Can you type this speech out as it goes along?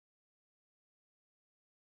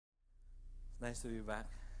Nice to be back.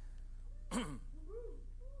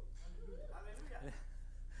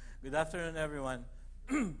 Good afternoon, everyone.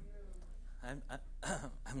 I'm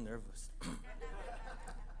nervous.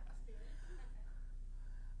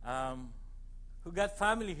 Who got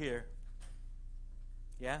family here?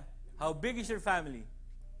 Yeah? How big is your family?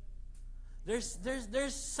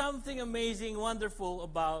 There's something amazing, wonderful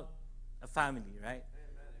about a family, right?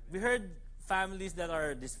 We heard families that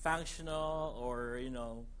are dysfunctional or,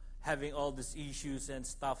 having all these issues and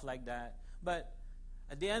stuff like that. But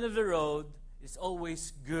at the end of the road, it's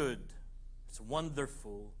always good. It's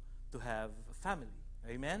wonderful to have a family.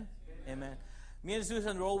 Amen? Amen. Me and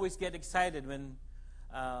Susan will always get excited when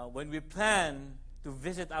we plan to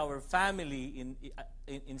visit our family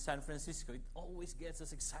in San Francisco. It always gets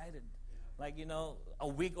us excited. Like, a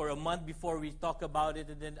week or a month before we talk about it,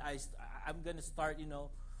 and then I'm going to start,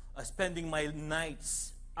 spending my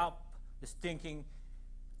nights up just thinking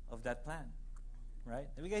of that plan. Right?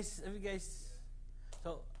 Have you guys,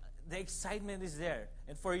 so the excitement is there.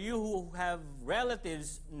 And for you who have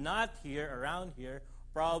relatives not here, around here,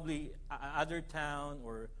 probably other town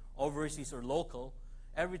or overseas or local,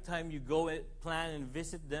 every time you go and plan and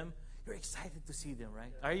visit them, you're excited to see them,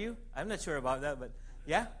 right? Are you? I'm not sure about that, but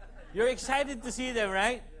yeah? You're excited to see them,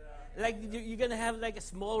 right? Like you're going to have like a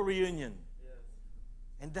small reunion.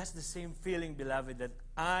 And that's the same feeling, beloved, that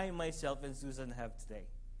I, myself, and Susan have today.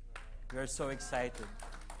 We are so excited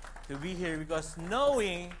to be here because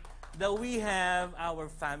knowing that we have our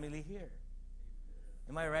family here.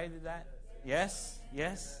 Am I right with that? Yes?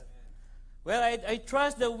 Yes? Well, I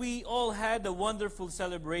trust that we all had a wonderful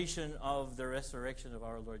celebration of the resurrection of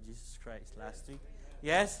our Lord Jesus Christ last week.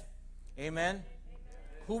 Yes? Amen?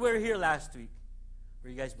 Who were here last week? Were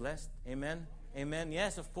you guys blessed? Amen? Amen?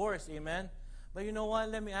 Yes, of course. Amen? But you know what?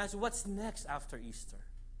 Let me ask you, what's next after Easter?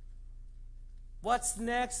 What's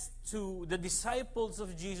next to the disciples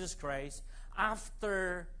of Jesus Christ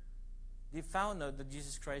after they found out that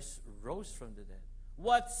Jesus Christ rose from the dead?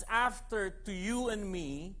 What's after to you and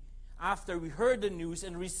me after we heard the news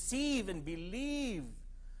and receive and believe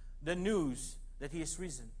the news that He is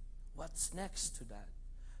risen? What's next to that?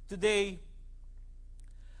 Today,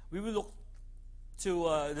 we will look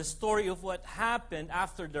to the story of what happened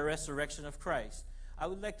after the resurrection of Christ. I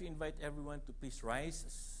would like to invite everyone to please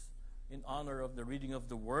rise in honor of the reading of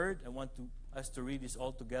the Word. I want us to read this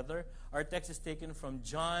all together. Our text is taken from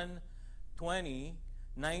John 20,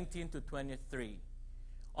 19 to 23.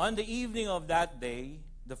 On the evening of that day,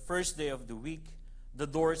 the first day of the week, the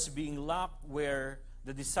doors being locked where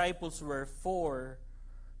the disciples were for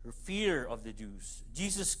fear of the Jews,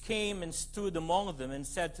 Jesus came and stood among them and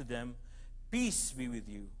said to them, "Peace be with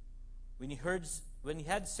you." When he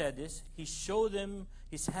had said this, He showed them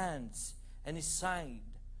His hands and His side.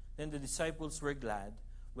 Then the disciples were glad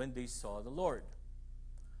when they saw the Lord.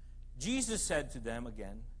 Jesus said to them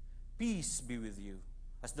again, "Peace be with you.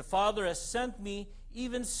 As the Father has sent me,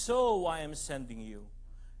 even so I am sending you."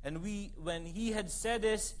 And when He had said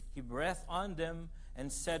this, He breathed on them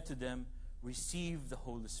and said to them, "Receive the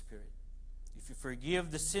Holy Spirit. If you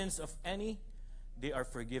forgive the sins of any, they are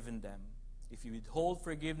forgiven them. If you withhold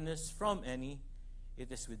forgiveness from any,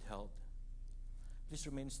 it is withheld." Please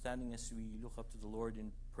remain standing as we look up to the Lord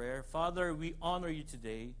in prayer. Father, we honor You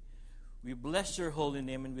today. We bless Your holy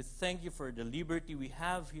name, and we thank You for the liberty we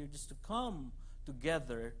have here just to come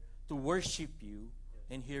together to worship You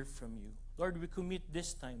and hear from You. Lord, we commit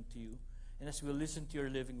this time to You, and as we listen to Your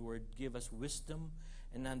living word, give us wisdom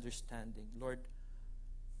and understanding. Lord,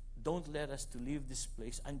 don't let us to leave this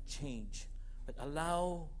place unchanged, but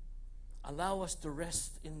allow us to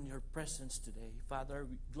rest in Your presence today. Father,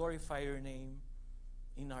 we glorify Your name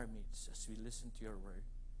in our midst as we listen to Your word.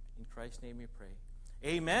 In Christ's name we pray.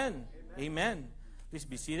 Amen. Amen. Amen. Please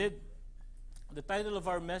be seated. The title of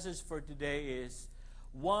our message for today is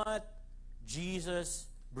What Jesus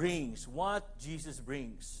Brings. What Jesus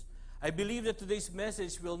Brings. I believe that today's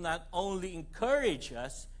message will not only encourage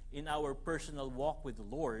us in our personal walk with the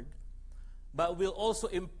Lord, but will also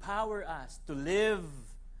empower us to live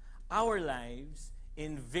our lives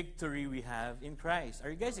in victory we have in Christ. Are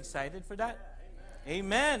you guys excited for that?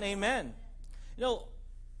 Amen. Amen.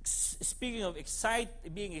 Speaking of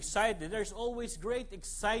being excited, there's always great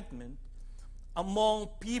excitement among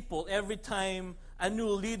people every time a new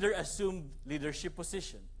leader assumed leadership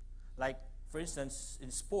position. Like, for instance,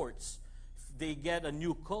 in sports, if they get a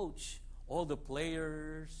new coach, all the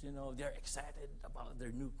players, they're excited about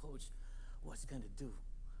their new coach. What's he going to do?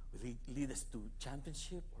 Will he lead us to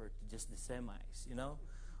championship or to just the semis,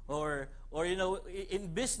 Or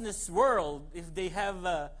in business world, if they have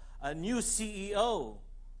a new CEO,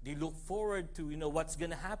 they look forward to, what's going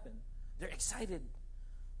to happen. They're excited.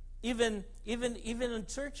 Even in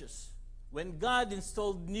churches, when God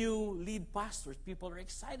installed new lead pastors, people are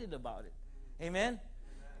excited about it. Amen?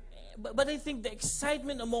 But I think the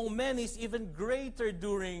excitement among men is even greater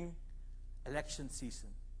during election season.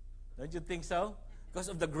 Don't you think so? Because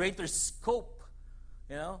of the greater scope.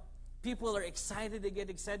 You know? People are excited. They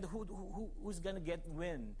get excited. Who's going to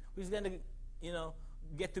win? Who's going to,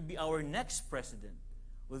 get to be our next president?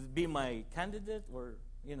 Will it be my candidate or,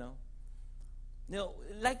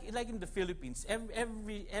 like in the Philippines,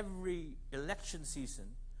 every election season,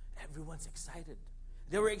 everyone's excited.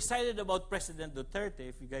 They were excited about President Duterte.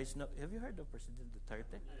 If you guys know, have you heard of President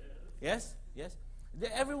Duterte? Yes?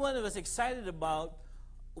 Everyone was excited about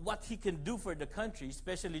what he can do for the country,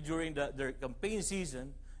 especially during their campaign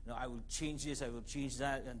season. I will change this, I will change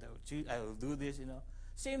that, and I will do this.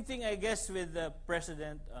 Same thing, I guess, with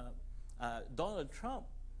President Donald Trump,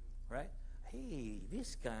 right? Hey,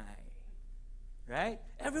 this guy, right?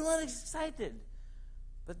 Everyone is excited.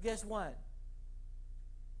 But guess what?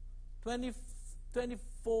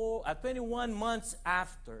 21 months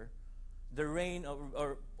after the reign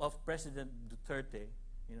of President Duterte,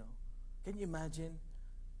 can you imagine?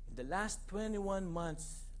 In the last 21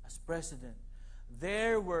 months as president,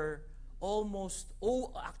 there were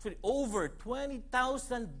over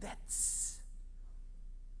 20,000 deaths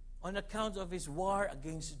on account of his war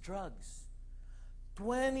against drugs.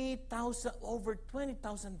 Over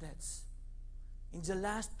 20,000 deaths in the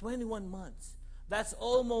last 21 months. That's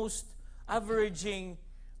averaging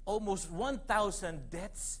almost 1,000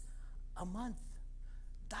 deaths a month.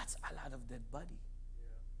 That's a lot of dead body.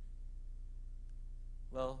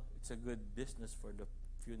 Well, it's a good business for the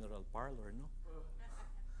funeral parlor, no?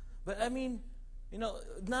 But I mean,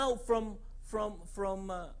 now from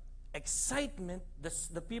excitement,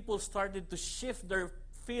 the people started to shift their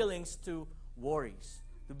feelings to worries,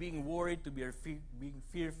 to being worried, to being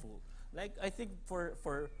fearful. Like I think for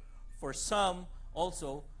some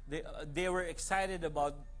also, they were excited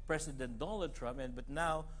about President Donald Trump, but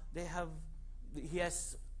now he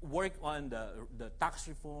has worked on the tax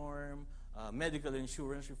reform, medical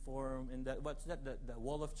insurance reform, and what's that? The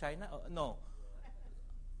Wall of China? No.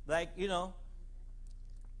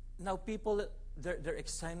 Now people, their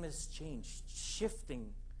excitement has changed,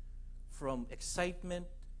 shifting from excitement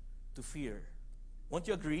to fear. Won't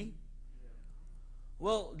you agree?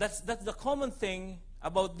 Well, that's the common thing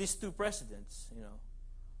about these two presidents,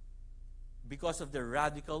 because of their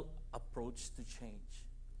radical approach to change.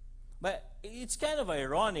 But it's kind of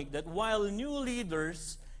ironic that while new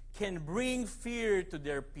leaders can bring fear to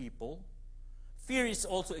their people, fear is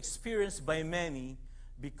also experienced by many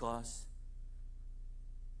because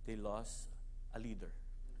they lost a leader.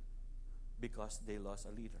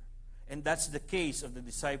 And that's the case of the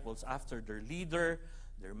disciples after their leader,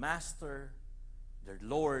 their master, their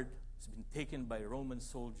Lord has been taken by Roman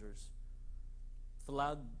soldiers,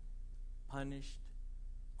 flogged, punished,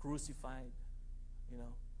 crucified,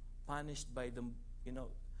 punished by the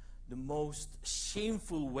most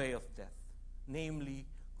shameful way of death, namely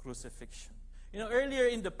crucifixion. Earlier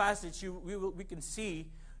in the passage, we can see,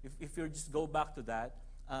 if you just go back to that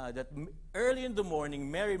early in the morning,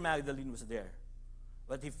 Mary Magdalene was there.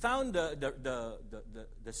 But he found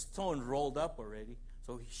the stone rolled up already,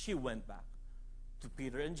 so she went back to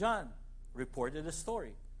Peter and John, reported the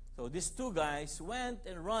story. So these two guys went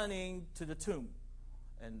and running to the tomb.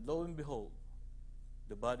 And lo and behold,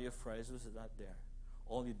 the body of Christ was not there.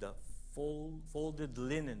 Only the folded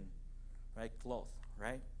linen, right, cloth,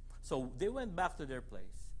 right? So they went back to their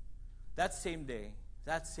place. That same day,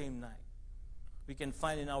 that same night, we can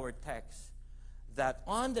find in our text that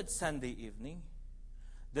on that Sunday evening,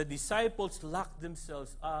 the disciples locked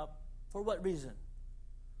themselves up. For what reason?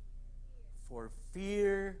 For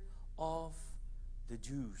fear of the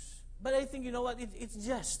Jews. But I think, it's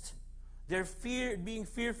just. Their being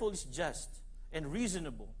fearful is just and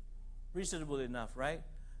reasonable. Reasonable enough, right?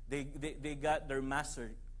 They got their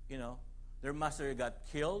master, their master got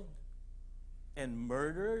killed and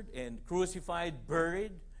murdered and crucified,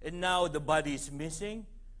 buried, and now the body is missing.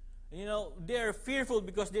 They're fearful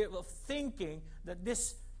because they're thinking that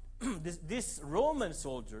these Roman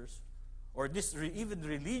soldiers, or even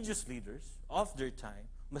religious leaders of their time,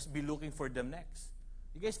 must be looking for them next.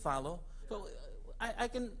 You guys follow? So I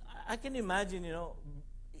can imagine,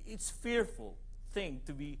 it's fearful thing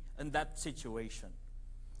to be in that situation.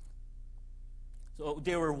 So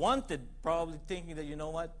they were wanted, probably thinking that,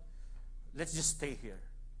 let's just stay here.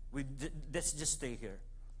 Let's just stay here.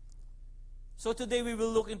 So today we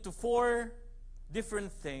will look into 4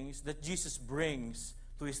 different things that Jesus brings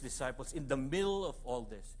to his disciples in the middle of all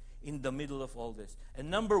this, in the middle of all this. And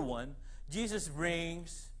number one, Jesus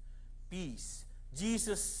brings peace.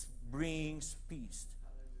 Jesus brings peace.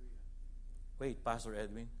 Wait, Pastor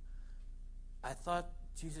Edwin, I thought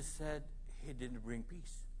Jesus said he didn't bring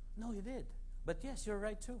peace. No, he did. But yes, you're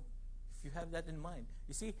right too, if you have that in mind.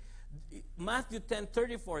 You see, Matthew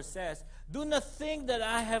 10:34 says, do not think that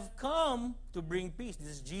I have come to bring peace. This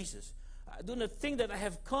is Jesus. Do not think that I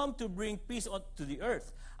have come to bring peace to the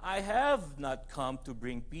earth. I have not come to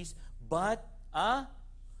bring peace, but a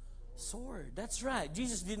sword. That's right.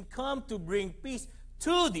 Jesus didn't come to bring peace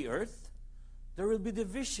to the earth. There will be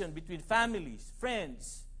division between families,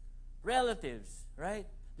 friends, relatives, right?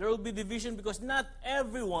 There will be division because not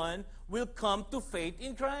everyone will come to faith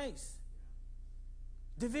in Christ.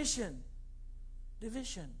 Division.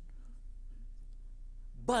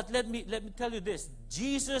 But let me tell you this.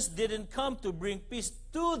 Jesus didn't come to bring peace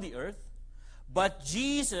to the earth, but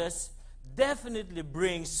Jesus definitely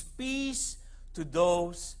brings peace to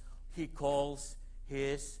those he calls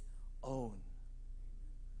his own.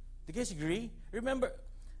 Do you guys agree? Remember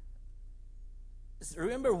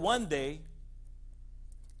one day,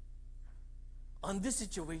 on this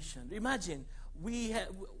situation, imagine we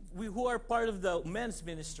who are part of the men's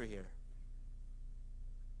ministry here,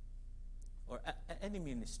 or any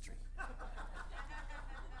ministry,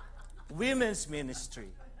 women's ministry.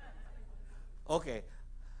 Okay,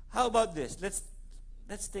 how about this?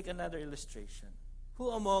 Let's take another illustration. Who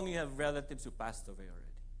among you have relatives who passed away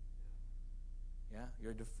already? Yeah,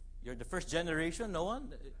 you're the first generation. No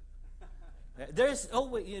one. There's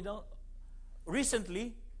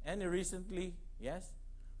recently. Yes.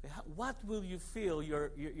 What will you feel?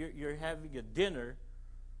 You're having a dinner.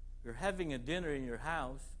 You're having a dinner in your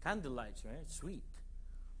house, candlelights, right? Sweet.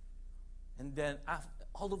 And then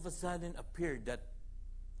all of a sudden appeared that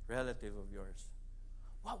relative of yours.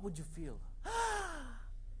 What would you feel?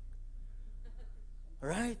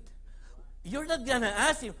 Right? You're not gonna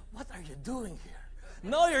ask him, "What are you doing here?"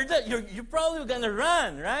 No, you're not. You're probably gonna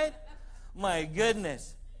run, right? My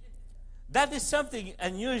goodness, that is something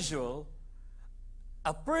unusual.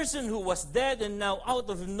 A person who was dead and now out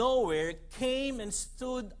of nowhere came and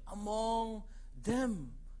stood among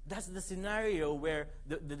them. That's the scenario where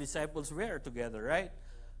the disciples were together, right?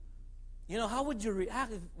 You know, how would you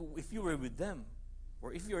react if you were with them?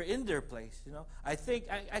 Or if you're in their place, you know? I think,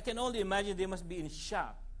 I can only imagine they must be in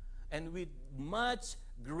shock and with much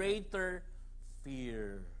greater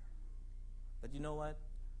fear. But you know what?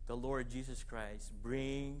 The Lord Jesus Christ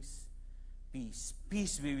brings peace.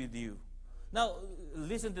 Peace be with you. Now,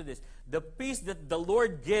 listen to this. The peace that the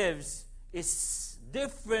Lord gives is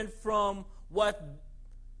different from what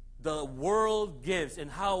the world gives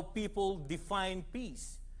and how people define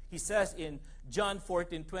peace. He says in John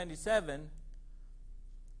 14:27,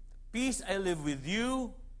 "Peace I live with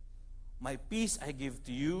you, my peace I give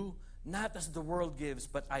to you, not as the world gives,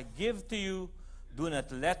 but I give to you. Do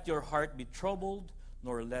not let your heart be troubled,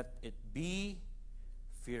 nor let it be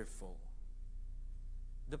fearful."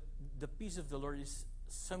 The peace of the Lord is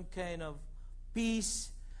some kind of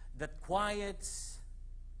peace that quiets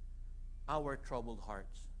our troubled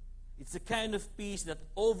hearts. It's the kind of peace that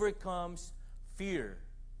overcomes fear.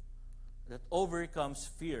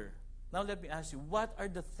 Now let me ask you, what are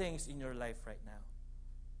the things in your life right now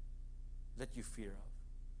that you fear of?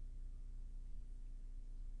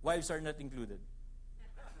 Wives are not included.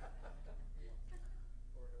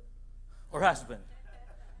 Or husband.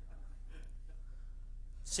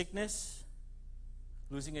 Sickness,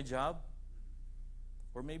 losing a job,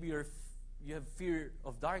 or maybe you have fear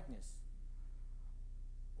of darkness.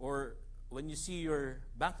 Or when you see your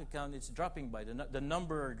bank account, it's dropping by, the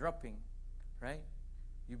number are dropping, right?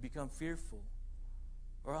 You become fearful.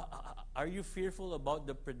 Or are you fearful about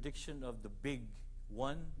the prediction of the big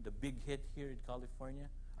one, the big hit here in California?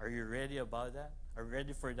 Are you ready about that? Are you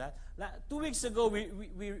ready for that? 2 weeks ago,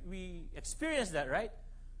 we experienced that, right?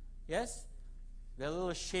 Yes? The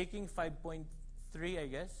little shaking, 5.3, I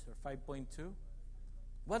guess, or 5.2.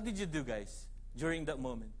 What did you do, guys, during that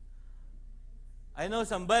moment? I know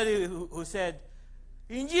somebody who said,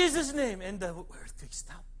 "In Jesus' name," and the earthquake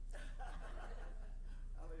stopped.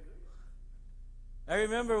 I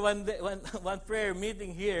remember one prayer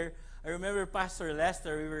meeting here. I remember Pastor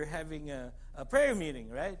Lester, we were having a prayer meeting,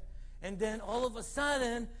 right? And then all of a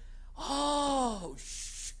sudden,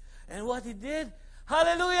 and what he did,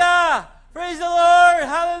 "Hallelujah! Praise the Lord!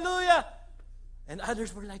 Hallelujah!" And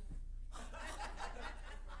others were like,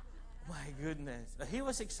 my goodness. He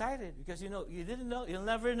was excited because, you didn't know, you'll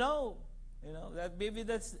never know. That maybe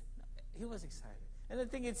he was excited. And I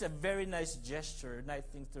think it's a very nice gesture, nice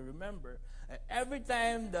thing to remember. Every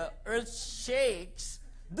time the earth shakes,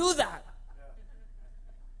 Do that.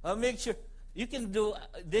 Make sure you can do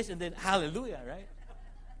this and then hallelujah, right?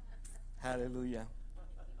 Hallelujah.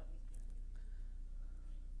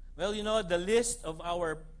 Well, you know, the list of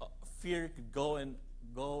our fear could go on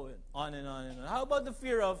and on and on. How about the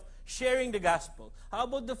fear of sharing the gospel? How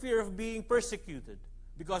about the fear of being persecuted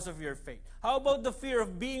because of your faith? How about the fear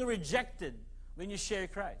of being rejected when you share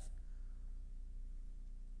Christ?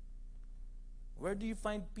 Where do you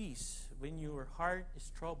find peace when your heart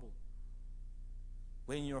is troubled?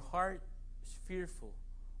 When your heart is fearful?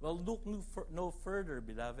 Well, look no further,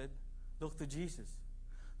 beloved. Look to Jesus.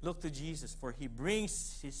 Look to Jesus, for He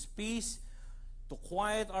brings His peace to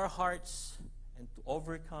quiet our hearts and to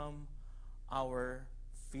overcome our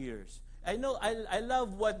fears. I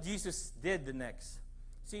love what Jesus did the next.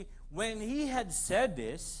 See, when He had said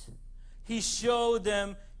this, He showed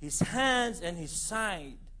them His hands and His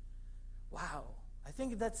side. Wow, I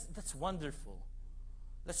think that's wonderful.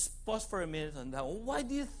 Let's pause for a minute on that. Why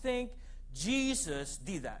do you think Jesus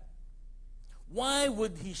did that? Why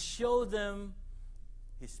would He show them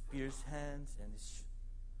His pierced hands and His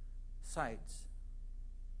sides?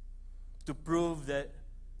 To prove that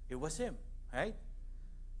it was Him, right?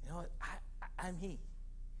 You know, I'm He.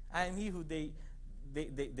 I am He who they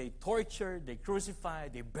tortured, they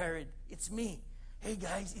crucified, they buried. It's me. Hey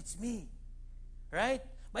guys, it's me. Right?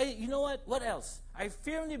 But you know what? What else? I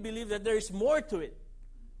firmly believe that there is more to it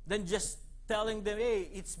than just telling them, hey,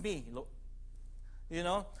 it's me. Look. You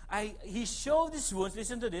know, He showed these wounds,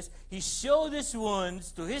 listen to this, He showed these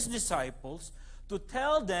wounds to His disciples to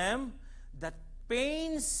tell them that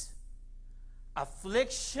pains,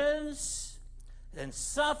 afflictions, and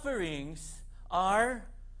sufferings are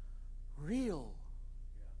real.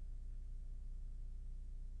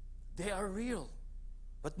 They are real.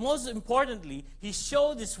 But most importantly, He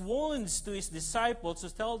showed His wounds to His disciples to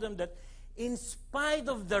tell them that in spite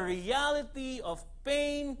of the reality of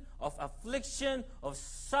pain, of affliction, of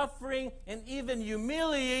suffering, and even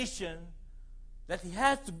humiliation that He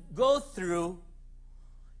had to go through,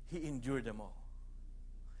 He endured them all.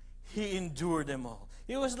 He endured them all.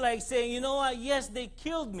 He was like saying, you know what, yes, they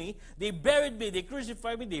killed me, they buried me, they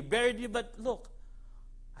crucified me, they buried me, but look,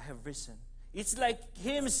 I have risen. It's like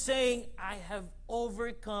Him saying, I have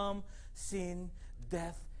overcome sin,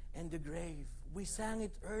 death, and the grave. We sang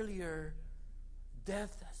it earlier.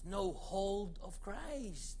 Death has no hold of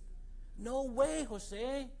Christ. No way, Jose.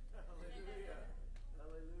 Hallelujah.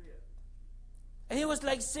 Hallelujah. And He was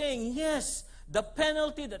like saying, yes, the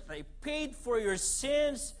penalty that I paid for your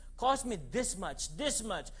sins cost me this much, this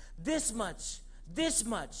much, this much, this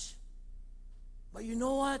much. But you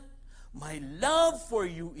know what? My love for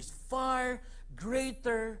you is far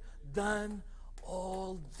greater than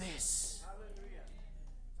all this.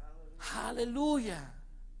 Hallelujah. Hallelujah.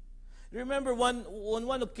 Remember on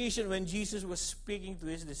one occasion when Jesus was speaking to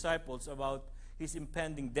His disciples about His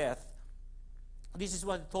impending death, this is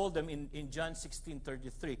what He told them in John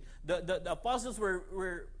 16:33. The apostles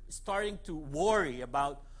were starting to worry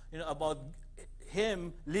about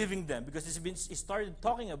Him leaving them because He started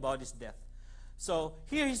talking about His death. So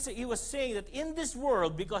here He was saying that in this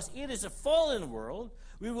world, because it is a fallen world,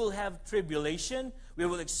 we will have tribulation, we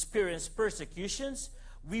will experience persecutions,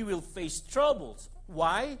 we will face troubles.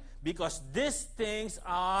 Why? Because these things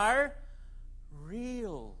are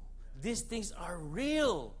real. These things are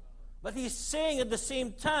real. But He's saying at the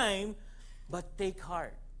same time, but take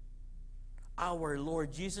heart. Our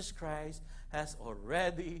Lord Jesus Christ has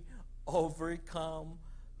already overcome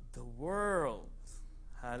the world.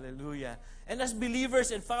 Hallelujah. And as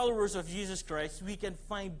believers and followers of Jesus Christ, we can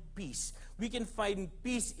find peace. We can find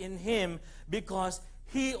peace in Him because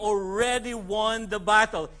He already won the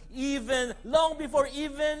battle, even long before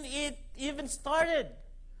it even started.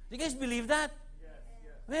 Do you guys believe that? Yes,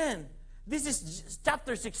 yes. Man, this is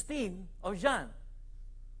chapter 16 of John.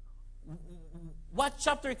 What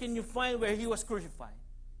chapter can you find where He was crucified?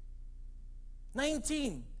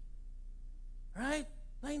 19. Right?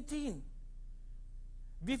 19.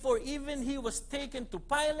 Before even He was taken to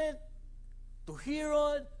Pilate, to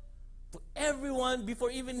Herod, to everyone,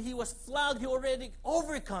 before even He was flogged, He already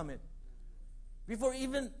overcome it. Before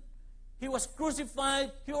even He was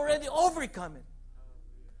crucified, He already overcome it.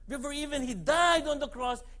 Before even He died on the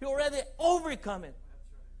cross, He already overcome it.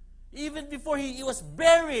 Even before He was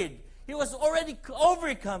buried, He was already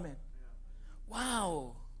overcome it.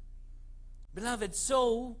 Wow. Beloved,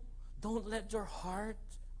 so don't let your heart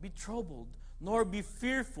be troubled, nor be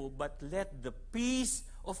fearful, but let the peace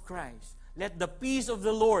of Christ, let the peace of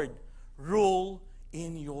the Lord rule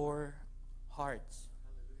in your hearts.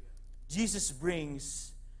 Jesus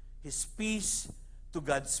brings His peace to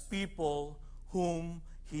God's people whom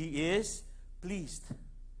He is pleased.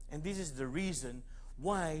 And this is the reason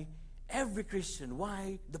why every Christian,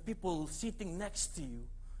 why the people sitting next to you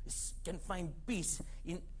can find peace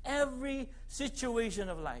in every situation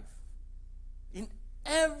of life. In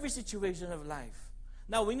every situation of life.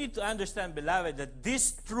 Now, we need to understand, beloved, that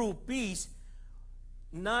this true peace,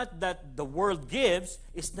 not that the world gives,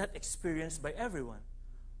 is not experienced by everyone.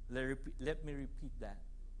 Let me repeat that.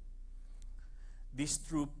 This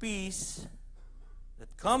true peace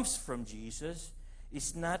that comes from Jesus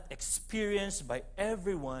is not experienced by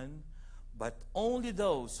everyone, but only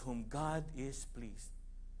those whom God is pleased.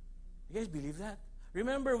 You guys believe that?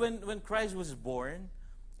 Remember when Christ was born,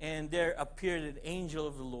 and there appeared an angel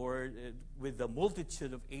of the Lord with a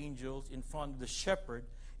multitude of angels in front of the shepherd.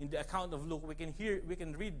 In the account of Luke, we can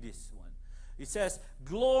read this one. It says,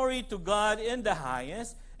 "Glory to God in the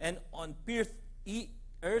highest, and on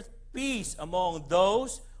earth peace among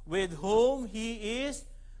those with whom He is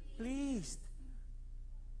pleased."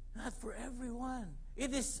 Not for everyone.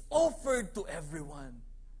 It is offered to everyone.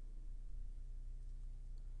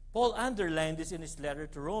 Paul underlined this in his letter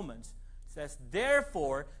to Romans. It says,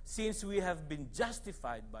 "Therefore, since we have been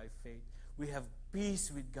justified by faith, we have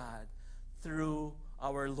peace with God through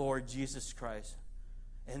our Lord Jesus Christ."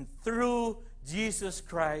 And through Jesus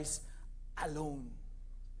Christ alone.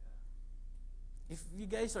 If you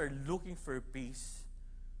guys are looking for peace,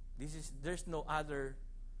 there's no other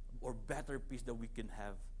or better peace that we can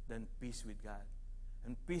have than peace with God.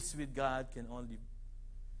 And peace with God can only be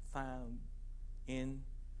found in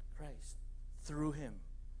Christ, through Him.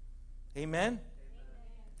 Amen? Amen?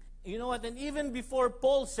 You know what? And even before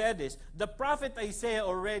Paul said this, the prophet Isaiah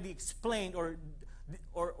already explained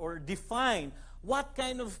or defined what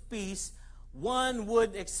kind of peace one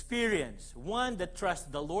would experience. One that trusts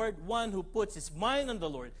the Lord, one who puts his mind on the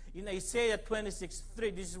Lord. In Isaiah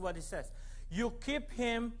 26:3, this is what it says. You keep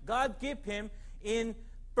him, God keep him in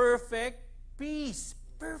perfect peace,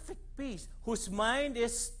 whose mind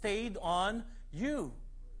is stayed on you.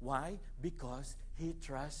 Why? Because he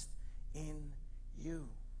trusts in you.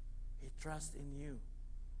 He trusts in you.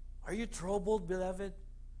 Are you troubled, beloved?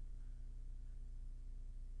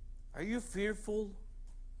 Are you fearful?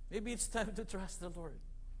 Maybe it's time to trust the Lord.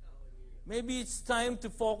 Maybe it's time to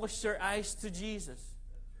focus your eyes to Jesus.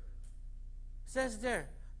 It says there,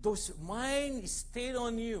 those mind is stayed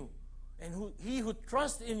on you, and he who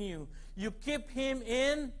trusts in you, you keep him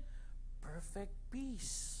in perfect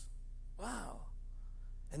peace. Wow.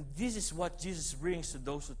 And this is what Jesus brings to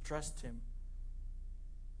those who trust Him.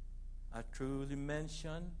 A truly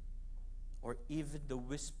mention, or even the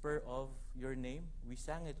whisper of your name. We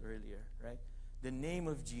sang it earlier, right? The name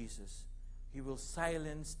of Jesus. He will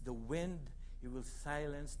silence the wind. He will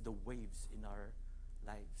silence the waves in our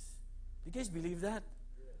lives. Do you guys believe that?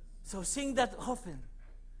 Yes. So sing that often.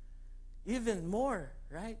 Even more,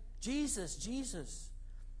 right? Jesus, Jesus.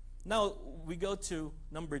 Now, we go to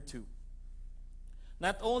number 2.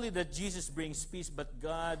 Not only that Jesus brings peace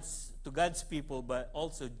to God's people, but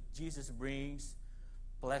also Jesus brings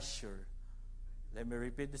pleasure. Let me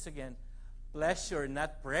repeat this again. Pleasure,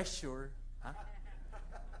 not pressure. Huh?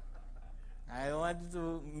 I don't want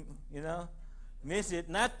you to, miss it.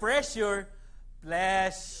 Not pressure,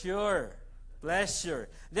 pleasure. Pleasure.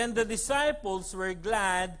 Then the disciples were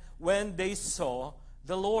glad when they saw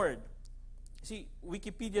the Lord. See,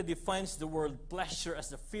 Wikipedia defines the word pleasure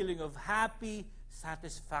as a feeling of happy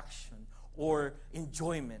satisfaction or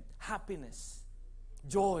enjoyment, happiness,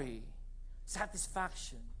 joy,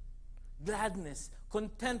 satisfaction, gladness,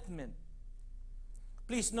 contentment.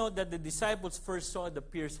 Please note that the disciples first saw the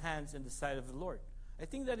pierced hands in the side of the Lord. I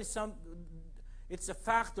think that it's a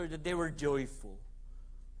factor that they were joyful.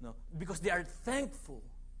 No, because they are thankful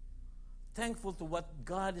to what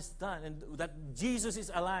God has done and that Jesus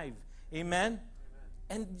is alive. Amen?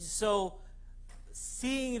 And so,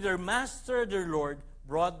 seeing their Master, their Lord,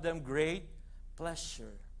 brought them great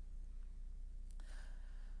pleasure.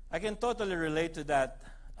 I can totally relate to that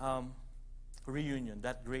reunion,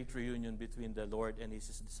 that great reunion between the Lord and His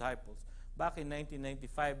disciples. Back in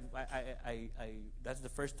 1995, that's the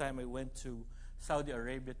first time I went to Saudi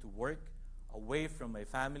Arabia to work away from my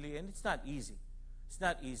family, and it's not easy. It's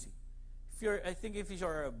not easy. I think if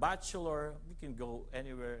you're a bachelor, you can go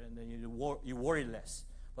anywhere, and then you worry less.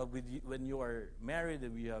 But when you are married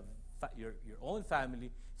and you have your own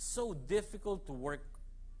family, it's so difficult to work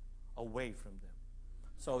away from them.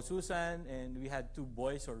 So Susan, and we had 2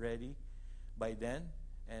 boys already by then,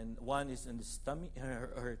 and one is in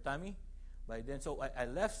her tummy by then. So I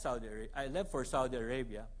left I left for Saudi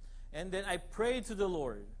Arabia, and then I prayed to the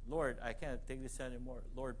Lord. Lord, I can't take this anymore.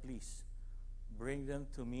 Lord, please bring them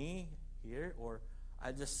to me here, or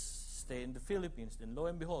I just stay in the Philippines. Then lo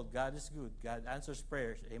and behold, God is good. God answers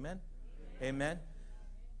prayers. Amen? Amen.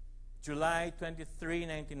 July 23,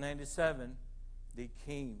 1997, they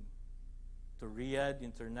came to Riyadh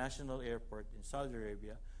International Airport in Saudi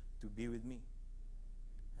Arabia to be with me.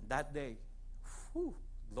 And that day,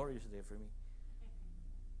 glorious day for me.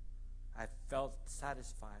 I felt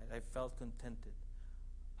satisfied. I felt contented.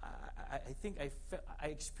 I think I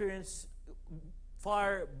experienced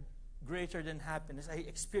far greater than happiness. I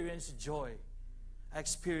experienced joy. I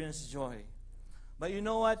experienced joy. But you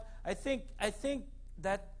know what? I think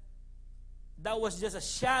that was just a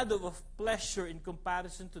shadow of pleasure in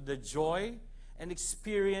comparison to the joy and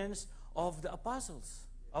experience of the apostles,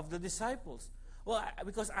 of the disciples. Well,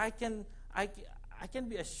 because I can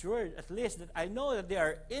be assured at least that I know that they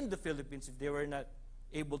are in the Philippines if they were not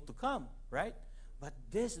able to come, right? But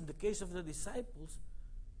this, in the case of the disciples,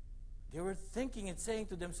 they were thinking and saying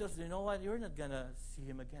to themselves, you know what, you're not going to see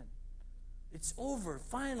him again. It's over,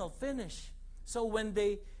 final, finish. So when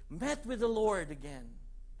they met with the Lord again,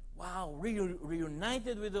 wow,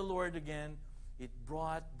 reunited with the Lord again, it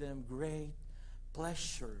brought them great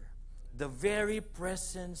pleasure. The very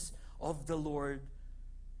presence of the Lord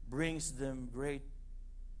brings them great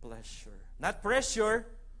pleasure. Not pressure,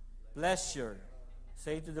 pleasure.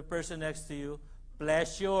 Say to the person next to you,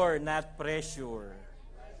 pleasure, not pressure.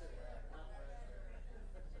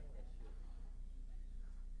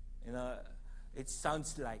 You know, it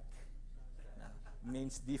sounds like,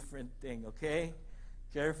 means different thing, okay?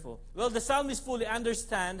 Careful. Well, the psalmist fully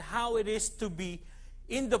understand how it is to be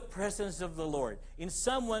in the presence of the Lord. In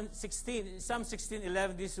Psalm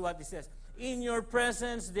 16:11, this is what he says. In your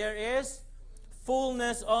presence there is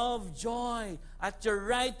fullness of joy. At your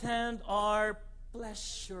right hand are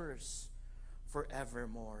pleasures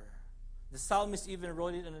forevermore. The psalmist even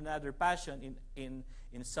wrote it in another passion in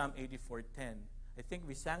Psalm 84:10. I think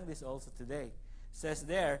we sang this also today. It says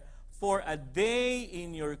there, for a day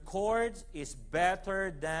in your courts is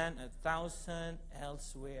better than 1,000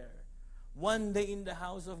 elsewhere. One day in the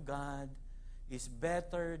house of God is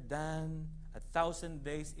better than 1,000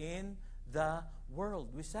 days in the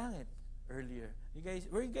world. We sang it earlier.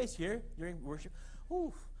 Were you guys here during worship?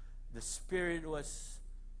 Ooh, the Spirit was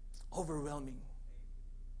overwhelming.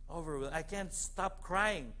 I can't stop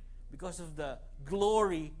crying because of the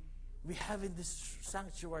glory we have in this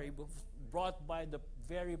sanctuary brought by the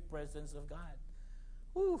very presence of God.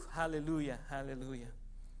 Ooh, hallelujah, hallelujah,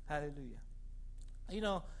 hallelujah. You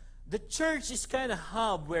know, the church is kind of a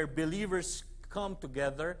hub where believers come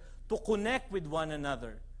together to connect with one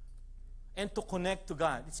another and to connect to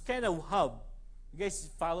God. It's kind of a hub. You guys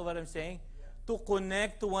follow what I'm saying? Yeah. To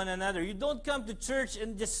connect to one another. You don't come to church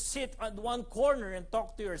and just sit at one corner and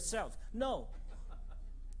talk to yourself. No.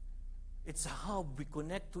 It's a hub. We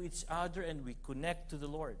connect to each other and we connect to the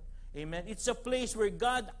Lord. Amen. It's a place where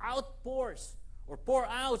God outpours or pour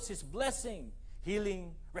out His blessing,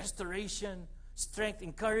 healing, restoration, strength,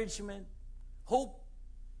 encouragement, hope.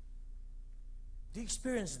 Do you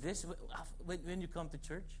experience this when you come to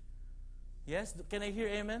church? Yes? Can I hear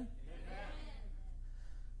amen? Amen?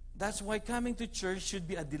 That's why coming to church should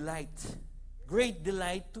be a delight. Great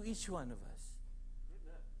delight to each one of us.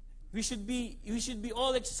 We should be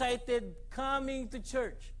all excited coming to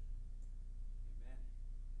church.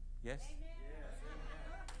 Yes?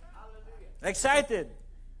 Excited.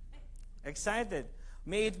 Excited.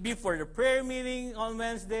 May it be for the prayer meeting on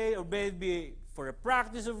Wednesday, or may it be for a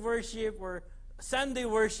practice of worship or Sunday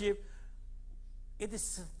worship. It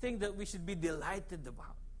is a thing that we should be delighted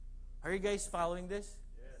about. Are you guys following this?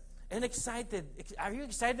 Yes. And excited. Are you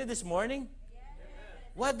excited this morning? Yes.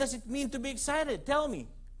 What does it mean to be excited? Tell me.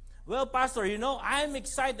 Well, Pastor, you know, I'm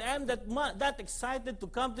excited. I'm that excited to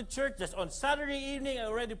come to church. Just on Saturday evening, I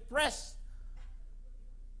already pressed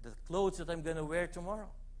the clothes that I'm going to wear tomorrow.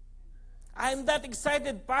 I'm that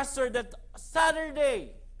excited, Pastor, that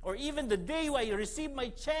Saturday, or even the day when I receive my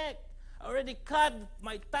check, I already cut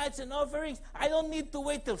my tithes and offerings. I don't need to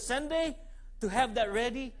wait till Sunday to have that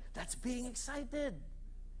ready. That's being excited.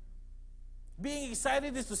 Being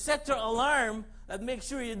excited is to set your alarm and make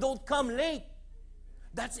sure you don't come late.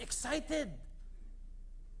 That's excited.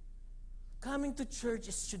 Coming to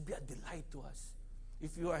church should be a delight to us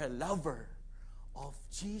if you are a lover of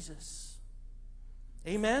Jesus.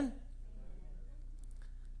 Amen?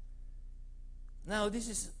 Now, this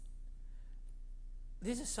is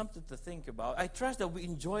something to think about. I trust that we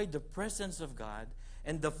enjoy the presence of God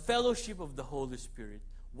and the fellowship of the Holy Spirit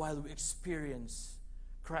while we experience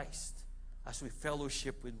Christ as we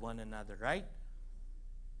fellowship with one another, right?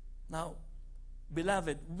 Now,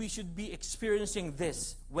 beloved, we should be experiencing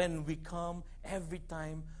this when we come every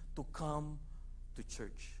time to come to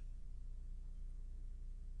church.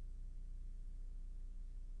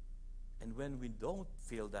 And when we don't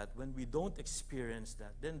feel that, when we don't experience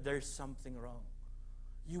that, then there's something wrong.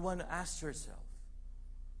 You want to ask yourself,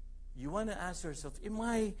 am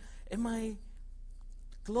I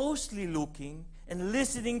closely looking and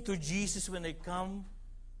listening to Jesus when I come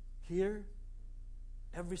here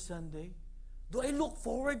every Sunday? Do I look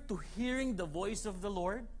forward to hearing the voice of the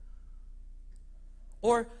Lord?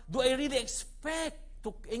 Or do I really expect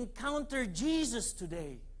to encounter Jesus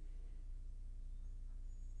today?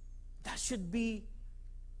 That should be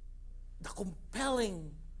the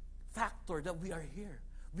compelling factor that we are here.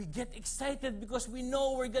 We get excited because we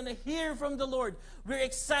know we're going to hear from the Lord. We're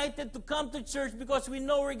excited to come to church because we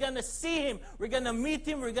know we're going to see Him. We're going to meet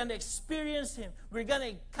Him. We're going to experience Him. We're going to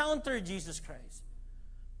encounter Jesus Christ.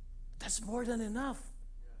 That's more than enough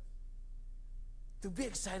to be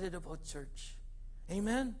excited about church.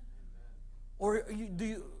 Amen? Or do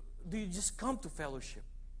you just come to fellowship?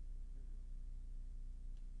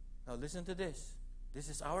 Now listen to this. This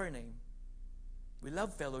is our name. We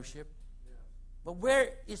love fellowship. But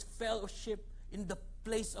where is fellowship in the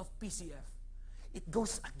place of PCF? It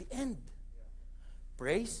goes at the end.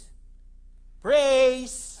 Praise.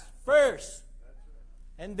 Praise first.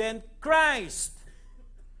 And then Christ.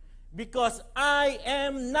 Because I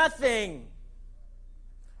am nothing.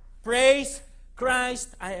 Praise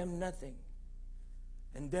Christ, I am nothing.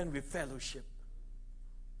 And then we fellowship.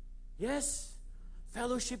 Yes.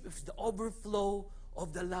 Fellowship is the overflow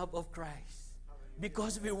of the love of Christ.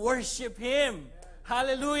 Because we worship Him.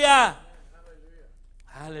 Hallelujah.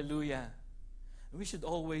 Hallelujah. We should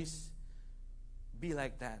always be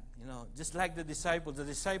like that. You know, just like the disciples. The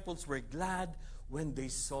disciples were glad when they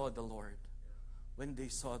saw the Lord. When they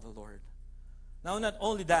saw the Lord. Now, not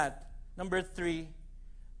only that. Number 3,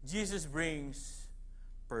 Jesus brings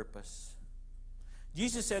purpose.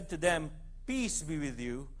 Jesus said to them, "Peace be with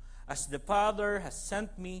you. As the Father has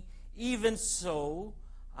sent me, even so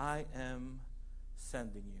I am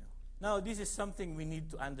sending you." Now, this is something we need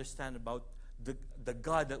to understand about the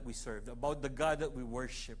God that we serve, about the God that we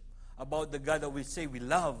worship, about the God that we say we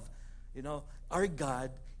love. You know, our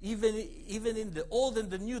God, even in the Old and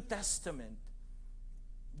the New Testament,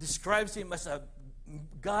 describes Him as a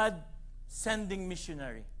God sending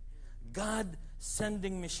missionary. God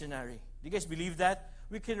sending missionary. Do you guys believe that?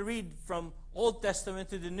 We can read from Old Testament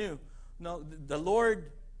to the New. Now, the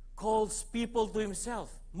Lord calls people to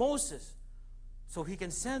Himself. Moses, so He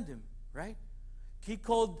can send him, right? He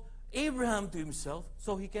called Abraham to Himself,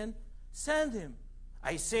 so He can send him.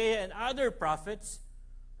 Isaiah and other prophets,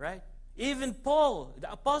 right? Even Paul,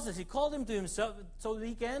 the apostles, He called him to Himself so that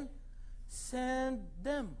He can send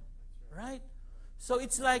them, right? So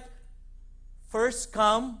it's like, first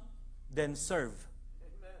come, then serve.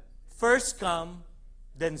 First come,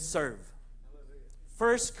 then serve.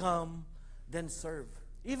 First come, then serve.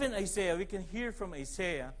 Even Isaiah, we can hear from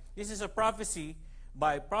Isaiah. This is a prophecy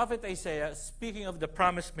by prophet Isaiah speaking of the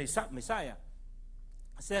promised Messiah.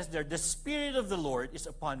 It says there, "The Spirit of the Lord is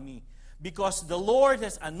upon me, because the Lord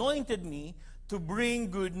has anointed me to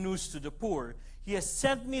bring good news to the poor. He has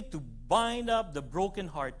sent me to bind up the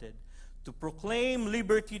brokenhearted, to proclaim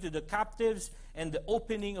liberty to the captives and the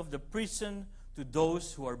opening of the prison to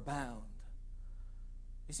those who are bound."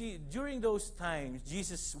 You see, during those times,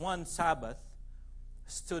 Jesus one Sabbath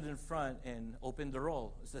stood in front and opened the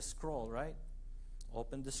roll. It's the scroll, right?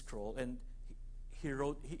 Opened the scroll, and he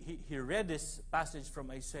read this passage from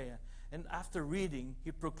Isaiah. And after reading,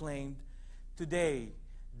 he proclaimed, "Today,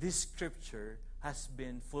 this scripture has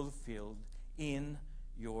been fulfilled in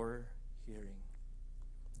your hearing."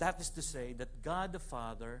 That is to say that God the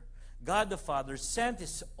Father sent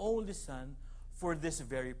His only Son for this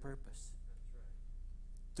very purpose.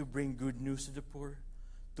 To bring good news to the poor,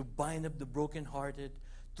 to bind up the brokenhearted,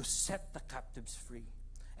 to set the captives free.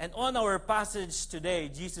 And on our passage today,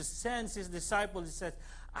 Jesus sends His disciples. He says,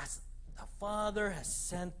 "As the Father has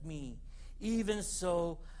sent me, even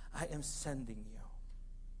so I am sending you."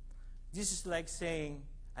 This is like saying,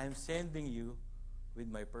 "I am sending you with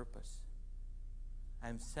my purpose. I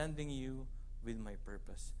am sending you with my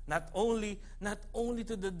purpose." Not only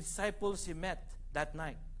to the disciples He met that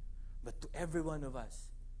night, but to every one of us.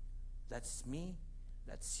 That's me,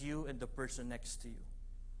 that's you, and the person next to you.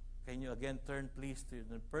 Can you again turn, please, to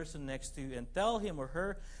the person next to you and tell him or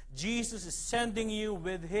her, Jesus is sending you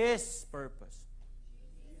with His purpose.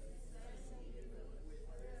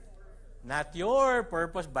 Not your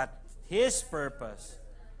purpose, but His purpose.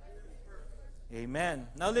 Amen.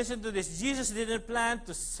 Now listen to this. Jesus didn't plan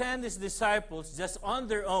to send His disciples just on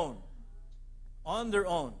their own. On their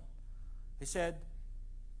own. He said,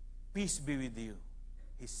 Peace be with you.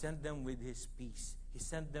 He sent them with His peace. He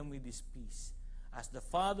sent them with His peace. As the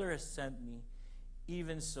Father has sent me,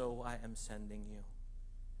 even so I am sending you.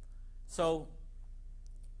 So,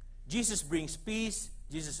 Jesus brings peace.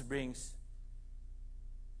 Jesus brings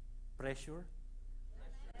pleasure.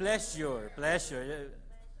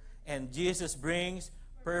 And Jesus brings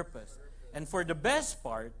purpose. And for the best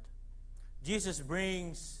part, Jesus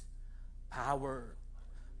brings power.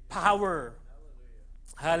 Power.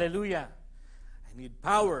 Hallelujah. I need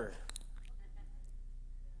power.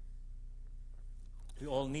 We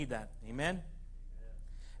all need that. Amen?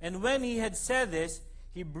 And when He had said this,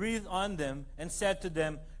 He breathed on them and said to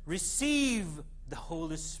them, receive the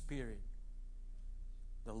Holy Spirit,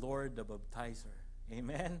 the Lord the Baptizer.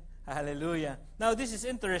 Amen? Hallelujah. Now this is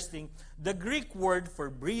interesting. The Greek word for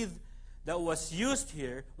breathe that was used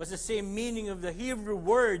here was the same meaning of the Hebrew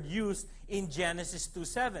word used in Genesis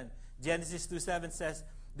 2:7. Genesis 2:7 says,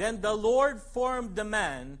 then the Lord formed the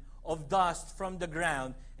man of dust from the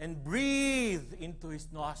ground and breathed into his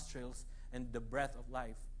nostrils and the breath of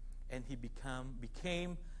life. And he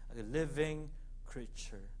became a living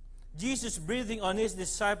creature. Jesus breathing on His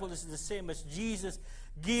disciples is the same as Jesus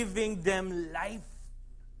giving them life.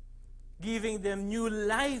 Giving them new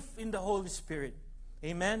life in the Holy Spirit.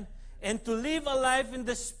 Amen? And to live a life in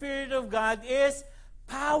the Spirit of God is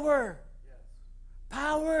power.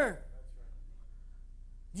 Power.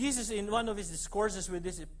 Jesus, in one of His discourses with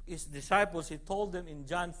His disciples, He told them in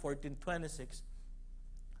John 14:26,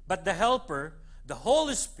 but the Helper, the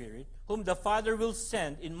Holy Spirit, whom the Father will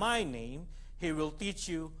send in my name, He will teach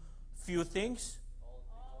you few things,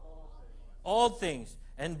 all things,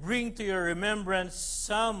 and bring to your remembrance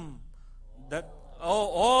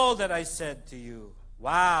all that I said to you.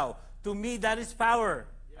 Wow. To me, that is power.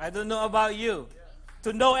 I don't know about you.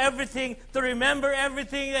 To know everything, to remember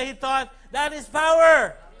everything that He taught, that is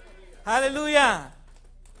power. Hallelujah.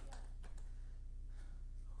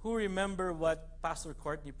 Who remember what Pastor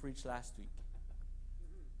Courtney preached last week?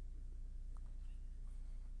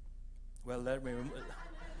 Well, let me remember.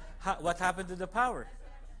 What happened to the power?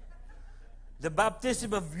 The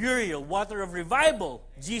baptism of Uriel, water of revival.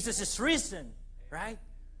 Jesus is risen, right?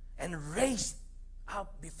 And raised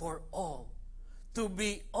up before all. To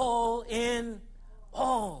be all in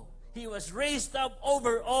all. He was raised up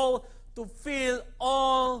over all to fill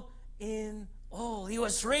all in all. He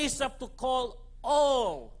was raised up to call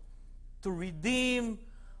all. To redeem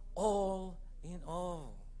all in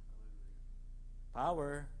all.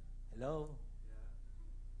 Power. Hello?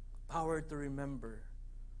 Power to remember.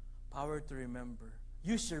 Power to remember.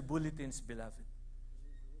 Use your bulletins, beloved.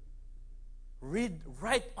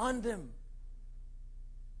 Write on them.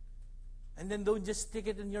 And then don't just stick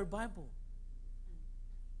it in your Bible.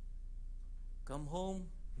 Come home,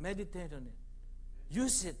 meditate on it.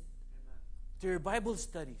 Use it to your Bible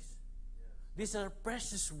studies. These are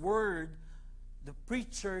precious words the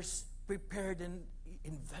preachers prepared and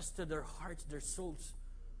invested their hearts, their souls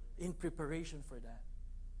in preparation for that.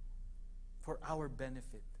 For our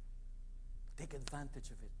benefit. Take advantage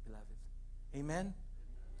of it, beloved. Amen?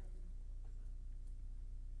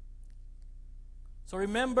 So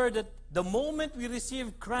remember that the moment we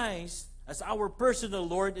receive Christ as our personal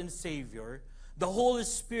Lord and Savior, the Holy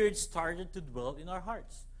Spirit started to dwell in our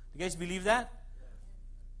hearts. You guys believe that?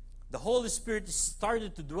 The Holy Spirit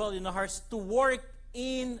started to dwell in our hearts to work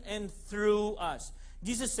in and through us.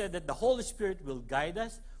 Jesus said that the Holy Spirit will guide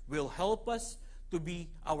us, will help us to be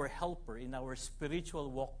our helper in our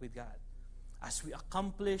spiritual walk with God as we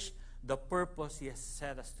accomplish the purpose He has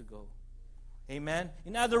set us to go. Amen?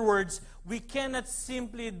 In other words, we cannot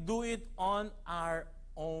simply do it on our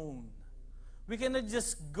own. We cannot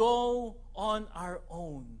just go on our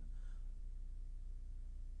own.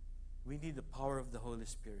 We need the power of the Holy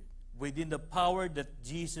Spirit. We need the power that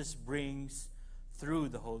Jesus brings through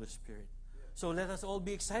the Holy Spirit. So let us all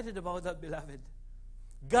be excited about that, beloved.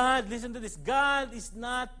 God, listen to this, God is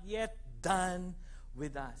not yet done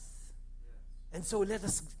with us. And so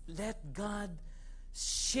let God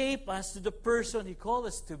shape us to the person He called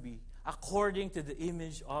us to be, according to the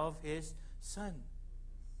image of His Son.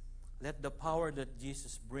 Let the power that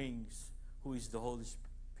Jesus brings, who is the Holy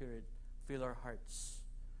Spirit, fill our hearts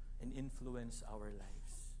and influence our lives.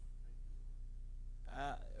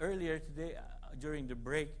 Earlier today, during the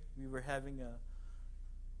break, we were having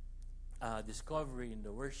a discovery in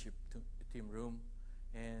the worship team room,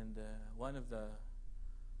 and one of the,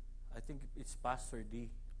 I think it's Pastor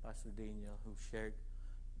Daniel, who shared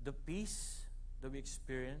the peace that we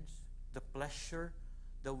experience, the pleasure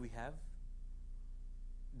that we have,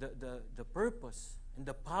 the purpose and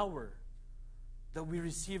the power that we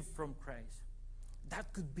receive from Christ.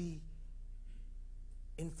 that could be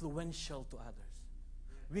influential to others.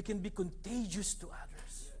 We can be contagious to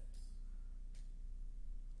others.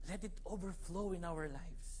 Let it overflow in our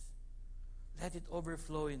lives. Let it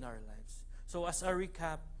overflow in our lives. So as a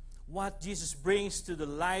recap, what Jesus brings to the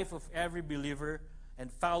life of every believer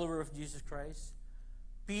and follower of Jesus Christ: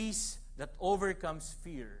 peace that overcomes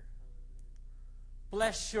fear.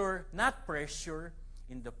 Pleasure, not pressure,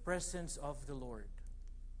 in the presence of the Lord.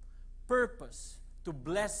 Purpose to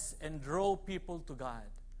bless and draw people to God.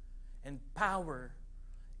 And power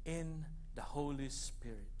in the Holy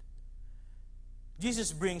Spirit.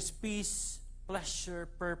 Jesus brings peace, pleasure,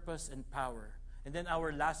 purpose, and power. And then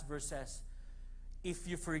our last verse says, if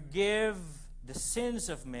you forgive the sins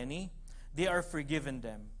of many, they are forgiven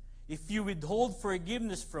them. If you withhold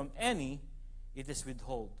forgiveness from any, it is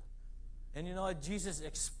withheld. And you know what? Jesus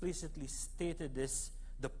explicitly stated this,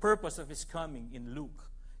 the purpose of His coming, in Luke.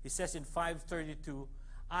 He says in 5:32,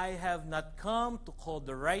 I have not come to call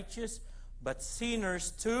the righteous, but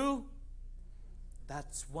sinners too.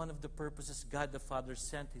 That's one of the purposes God the Father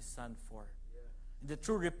sent His Son for. The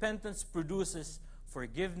true repentance produces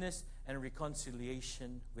forgiveness and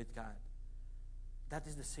reconciliation with God. That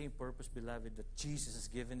is the same purpose, beloved, that Jesus has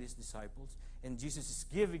given His disciples, and Jesus is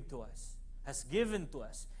giving to us, has given to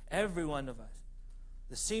us, every one of us,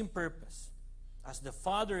 the same purpose. As the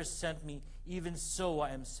Father has sent me, even so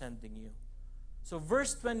I am sending you. So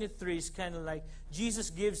verse 23 is kind of like Jesus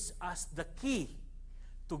gives us the key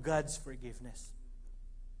to God's forgiveness.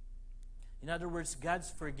 In other words, God's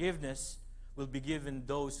forgiveness will be given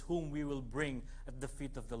those whom we will bring at the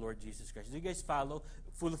feet of the Lord Jesus Christ. Do you guys follow?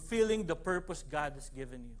 Fulfilling the purpose God has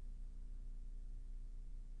given you.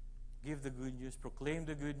 Give the good news, proclaim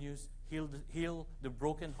the good news, heal the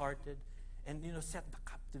brokenhearted, and set the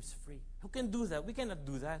captives free. Who can do that? We cannot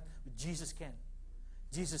do that, but Jesus can.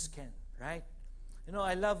 Jesus can, right?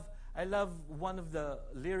 I love one of the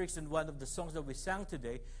lyrics in one of the songs that we sang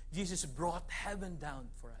today. Jesus brought heaven down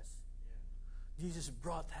for us. Jesus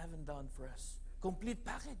brought heaven down for us. Complete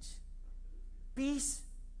package. Peace,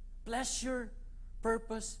 pleasure,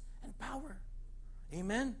 purpose, and power.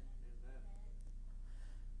 Amen?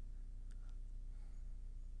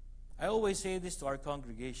 I always say this to our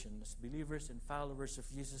congregation. As believers and followers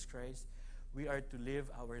of Jesus Christ, we are to live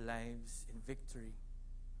our lives in victory.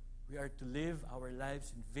 We are to live our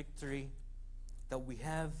lives in victory that we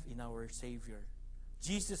have in our Savior.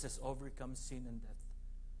 Jesus has overcome sin and death.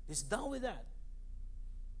 He's done with that.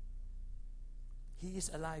 He is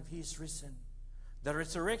alive. He is risen. The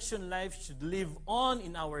resurrection life should live on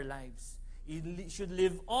in our lives. It should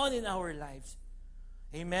live on in our lives.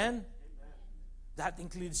 Amen? That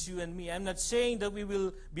includes you and me. I'm not saying that we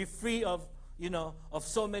will be free of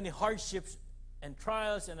so many hardships and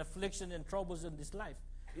trials and affliction and troubles in this life.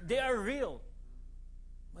 They are real.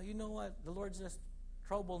 But you know what? The Lord says,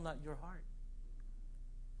 trouble not your heart.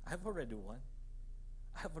 I've already won.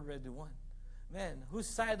 I've already won. Man, whose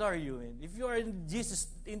side are you in? If you are in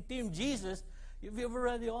Team Jesus, you've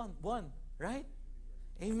already won, right?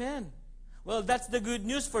 Amen. Well, that's the good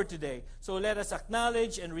news for today. So let us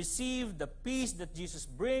acknowledge and receive the peace that Jesus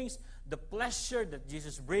brings, the pleasure that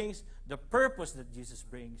Jesus brings, the purpose that Jesus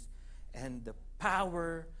brings, and the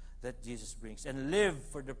power that Jesus brings, and live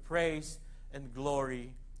for the praise and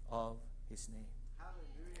glory of His name.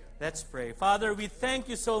 Hallelujah. Let's pray. Father, we thank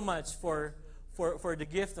you so much for the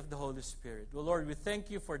gift of the Holy Spirit. Well, Lord, we thank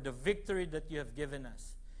you for the victory that you have given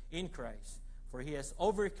us in Christ. For He has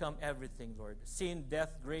overcome everything, Lord. Sin,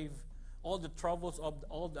 death, grave, all the troubles,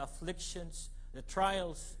 all the afflictions, the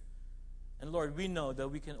trials. And Lord, we know that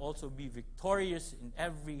we can also be victorious in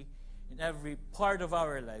every part of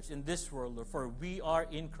our lives in this world, Lord, for we are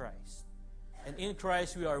in Christ. And in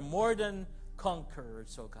Christ we are more than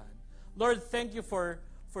conquerors, oh God. Lord, thank you for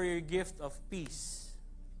your gift of peace,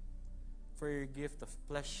 for your gift of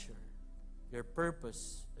pleasure, your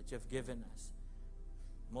purpose that you have given us.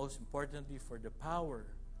 Most importantly, for the power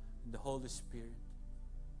in the Holy Spirit.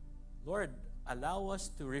 Lord, allow us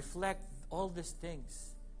to reflect all these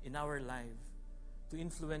things in our life, to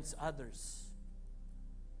influence others,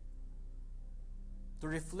 to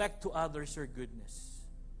reflect to others your goodness.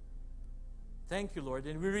 Thank you, Lord,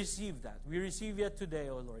 and we receive that. We receive it today,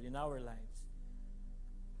 O Lord, in our lives.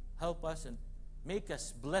 Help us and make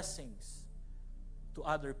us blessings to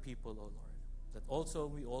other people, O Lord.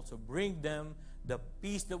 That we also bring them the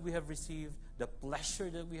peace that we have received, the pleasure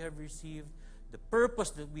that we have received, the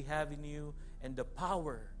purpose that we have in you, and the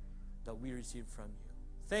power that we receive from you.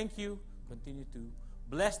 Thank you. Continue to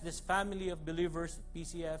bless this family of believers at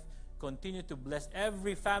PCF. Continue to bless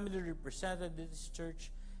every family represented in this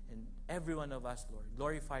church and every one of us, Lord.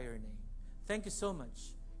 Glorify your name. Thank you so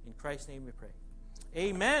much. In Christ's name we pray.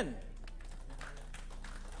 Amen.